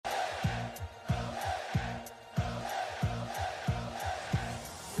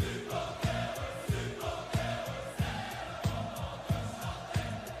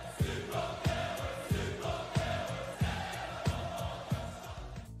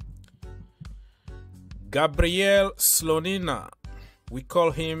Gabriel Slonina. We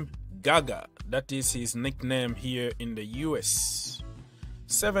call him Gaga. That is his nickname here in the US.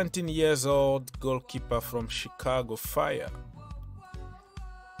 17 years old goalkeeper from Chicago Fire.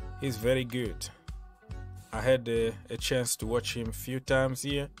 He's very good. I had a chance to watch him a few times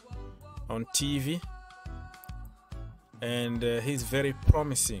here on TV. And he's very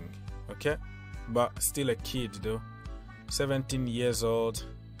promising, okay? But still a kid though. 17 years old.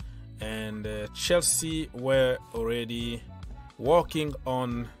 And Chelsea were already working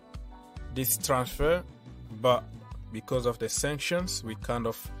on this transfer, but because of the sanctions we kind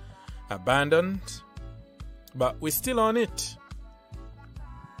of abandoned, but we're still on it.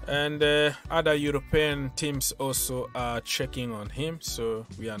 And other European teams also are checking on him, so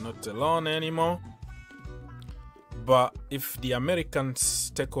we are not alone anymore. But if the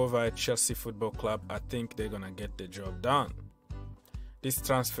Americans take over at Chelsea Football Club, I think they're gonna get the job done. This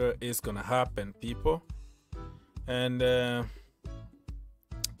transfer is gonna happen, people. And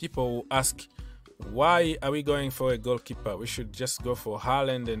people will ask, why are we going for a goalkeeper? We should just go for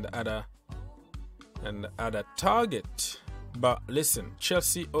Haaland and other target. But listen,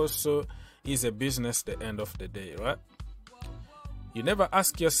 Chelsea also is a business at the end of the day, right? You never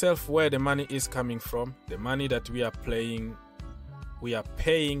ask yourself where the money is coming from. The money that we are paying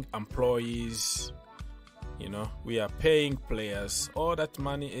employees, you know, we are paying players. All that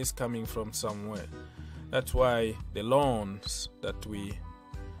money is coming from somewhere. That's why the loans that we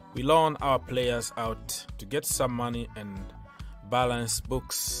loan our players out to get some money and balance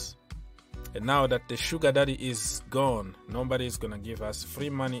books. And now that the sugar daddy is gone, nobody is gonna give us free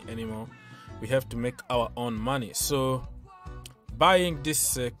money anymore. We have to make our own money. So buying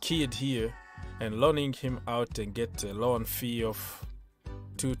this kid here and loaning him out and get a loan fee of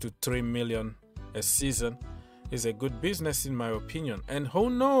 2 to 3 million a season is a good business in my opinion. And who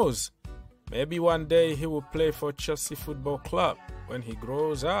knows, maybe one day he will play for Chelsea Football Club when he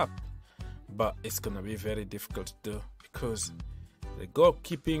grows up. But it's gonna be very difficult to do, because the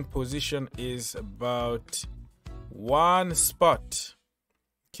goalkeeping position is about one spot.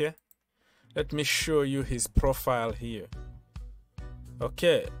 Okay, let me show you his profile here.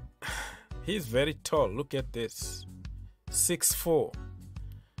 Okay, he's very tall. Look at this, 6'4".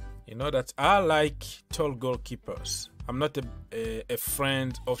 You know that I like tall goalkeepers. I'm not a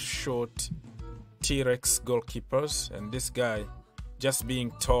friend of short T-Rex goalkeepers, and this guy just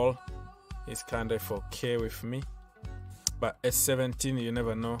being tall is kind of okay with me. But at 17, you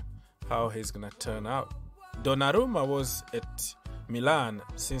never know how he's gonna turn out. Donnarumma was at Milan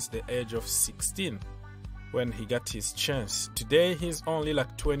since the age of 16 when he got his chance. Today he's only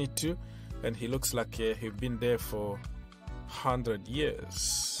like 22, and he looks like he's been there for 100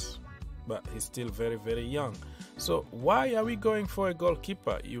 years. But he's still very, very young. So why are we going for a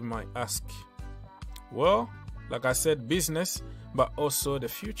goalkeeper, you might ask? Well, like I said, business, but also the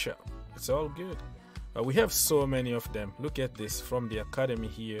future. It's all good. We have so many of them. Look at this from the academy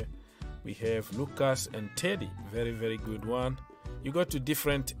here. We have Lucas and Teddy. Very, very good one. You go to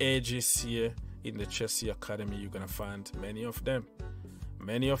different ages here in the Chelsea academy, you're gonna find many of them.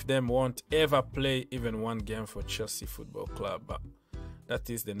 Many of them won't ever play even one game for Chelsea Football Club, but that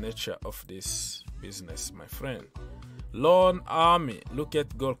is the nature of this business, my friend. Loan army. Look at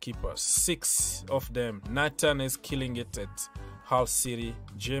goalkeepers, 6 of them. Nathan is killing it at Hull City.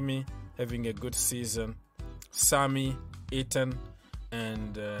 Jamie having a good season. Sammy, Ethan,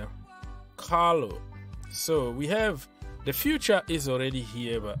 and Carlo. So we have, the future is already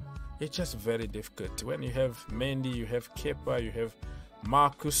here, but it's just very difficult. When you have Mendy, you have Kepa, you have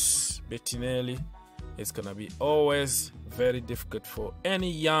Marcus Bettinelli, it's gonna be always very difficult for any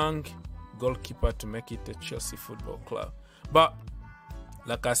young goalkeeper to make it to Chelsea Football Club. But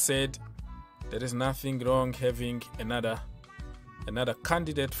like I said, there is nothing wrong having another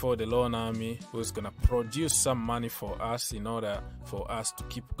candidate for the loan army who's gonna produce some money for us in order for us to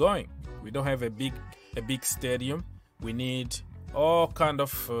keep going. We don't have a big stadium. We need all kind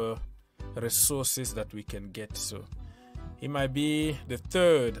of resources that we can get. So he might be the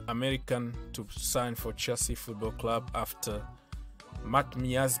 3rd American to sign for Chelsea Football Club after Matt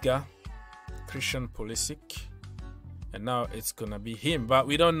Miazga, Christian Pulisic, and now it's gonna be him. But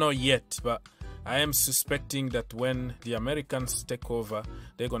we don't know yet. But I am suspecting that when the Americans take over,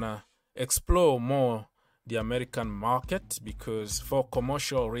 they're gonna explore more the American market, because for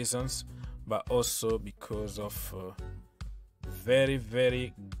commercial reasons, but also because of very,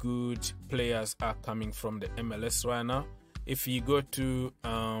 very good players are coming from the MLS right now. If you go to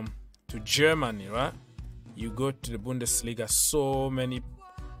Germany, right, you go to the Bundesliga, so many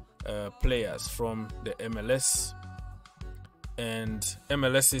players from the MLS and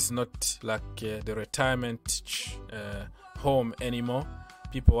MLS is not like the retirement home anymore.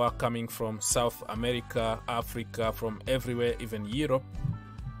 People are coming from South America, Africa, from everywhere, even Europe,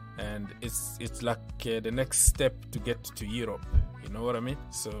 and it's like the next step to get to Europe. You know what I mean?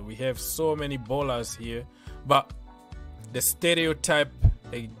 So we have so many ballers here, but the stereotype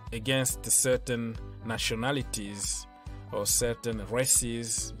against certain nationalities or certain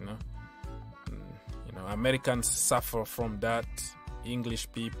races, you know, Americans suffer from that.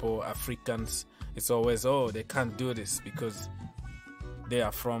 English people, Africans, it's always, oh, they can't do this because they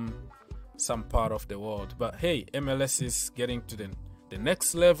are from some part of the world. But hey, MLS is getting to the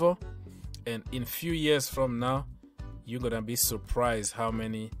next level, and in few years from now, you're gonna be surprised how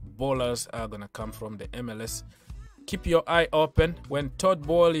many ballers are gonna come from the MLS. Keep your eye open. When Todd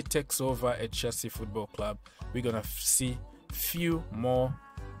Boehly takes over at Chelsea Football Club, we're gonna see few more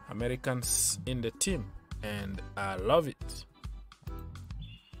Americans in the team, and I love it.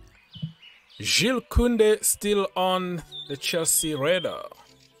 Jules Kounde still on the Chelsea radar.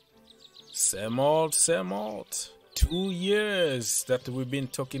 Same old, same old. 2 years that we've been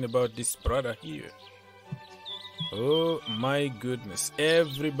talking about this brother here. Oh my goodness,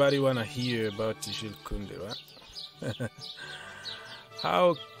 everybody wanna hear about Jules Kounde, right?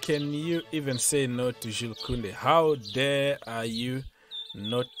 How can you even say no to Jules Kounde? How dare are you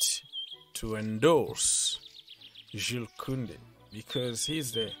not to endorse Jules Kounde? Because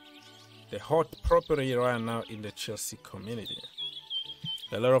he's the hot property right now in the Chelsea community.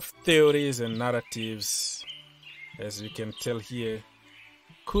 A lot of theories and narratives, as we can tell here.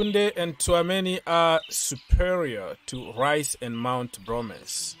 Kounde and Tchouaméni are superior to Rice and Mount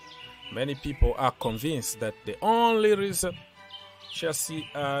Bromes. Many people are convinced that the only reason Chelsea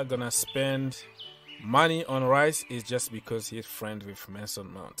are gonna spend money on Rice is just because he's friends with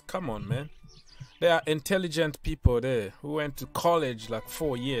Mason Mount. Come on, man. There are intelligent people there who went to college like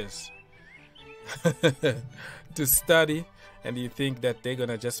 4 years to study, and you think that they're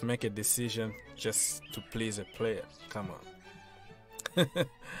gonna just make a decision just to please a player? Come on.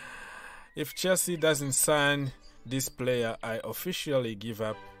 If Chelsea doesn't sign this player, I officially give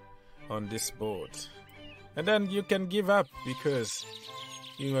up on this board. And then you can give up because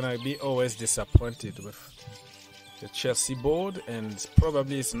you're gonna be always disappointed with the Chelsea board, and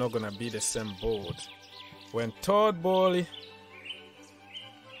probably it's not gonna be the same board when Todd Boehly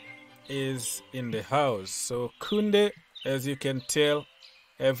is in the house. So Kounde, as you can tell,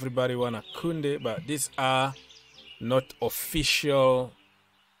 everybody wanna Kounde, but these are not official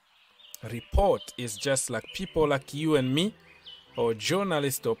report. It's just like people like you and me, or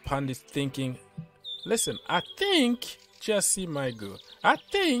journalists or pundits thinking, listen, I think Chelsea might go. I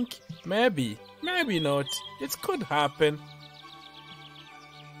think maybe not. It could happen.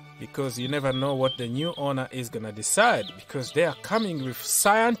 Because you never know what the new owner is gonna decide, because they are coming with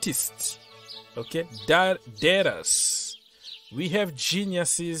scientists, okay, data. We have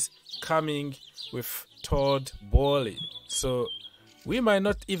geniuses coming with Todd Boehly. So we might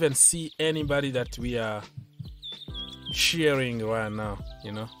not even see anybody that we are cheering right now,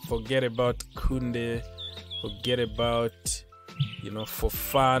 you know. Forget about Kounde, forget about, you know,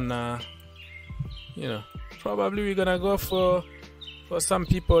 Fofana, you know. Probably we're gonna go for some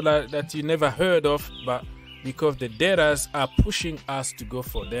people that you never heard of, but because the data are pushing us to go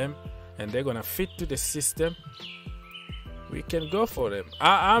for them and they're gonna fit to the system, we can go for them.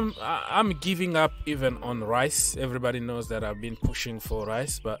 I'm giving up even on Rice. Everybody knows that I've been pushing for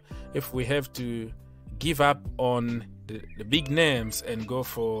Rice, but if we have to give up on the big names and go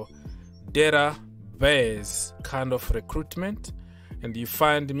for data-based kind of recruitment, and you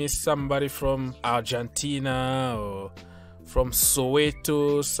find me somebody from Argentina or from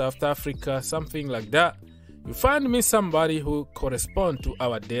Soweto, South Africa, something like that, you find me somebody who correspond to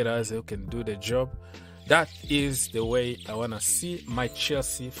our data, who can do the job. That is the way I want to see my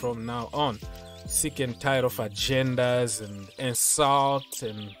Chelsea from now on. Sick and tired of agendas and insults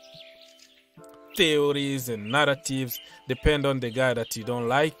and theories and narratives. Depend on the guy that you don't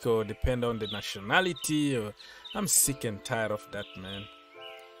like, or depend on the nationality. Or I'm sick and tired of that, man.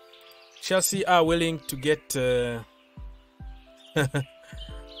 Chelsea are willing to get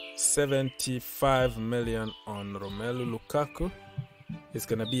 75 million on Romelu Lukaku. It's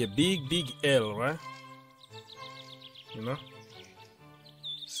gonna be a big L, right? You know.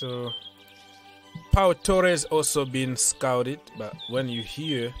 So Pau Torres also been scouted, but when you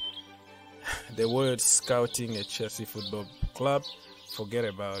hear the word scouting at Chelsea Football Club, forget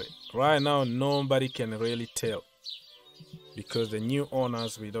about it. Right now, nobody can really tell, because the new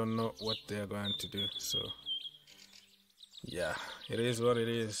owners, we don't know what they're going to do. So yeah, it is what it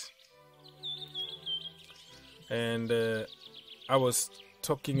is. And I was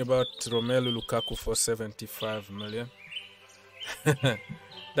talking about Romelu Lukaku for 75 million.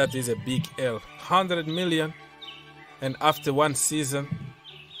 That is a big L. 100 million, and after one season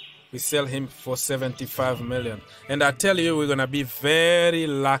we sell him for 75 million. And I tell you, we're gonna be very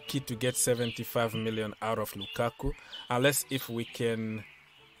lucky to get 75 million out of Lukaku, unless if we can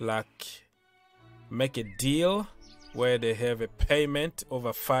like make a deal where they have a payment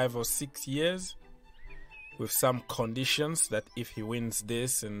over 5 or 6 years with some conditions, that if he wins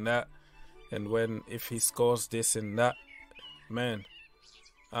this and that, and if he scores this and that, man,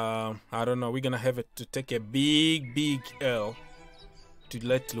 I don't know, we're gonna have to take a big L to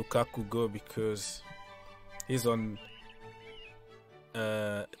let Lukaku go, because he's on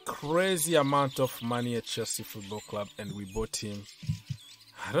a crazy amount of money at Chelsea Football Club, and we bought him.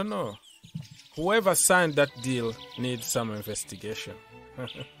 I don't know, whoever signed that deal needs some investigation.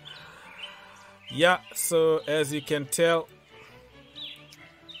 Yeah, so as you can tell,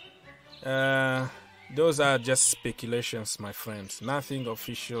 those are just speculations, my friends. Nothing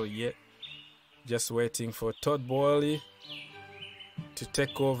official yet. Just waiting for Todd Boehly to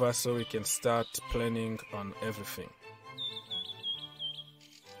take over so we can start planning on everything.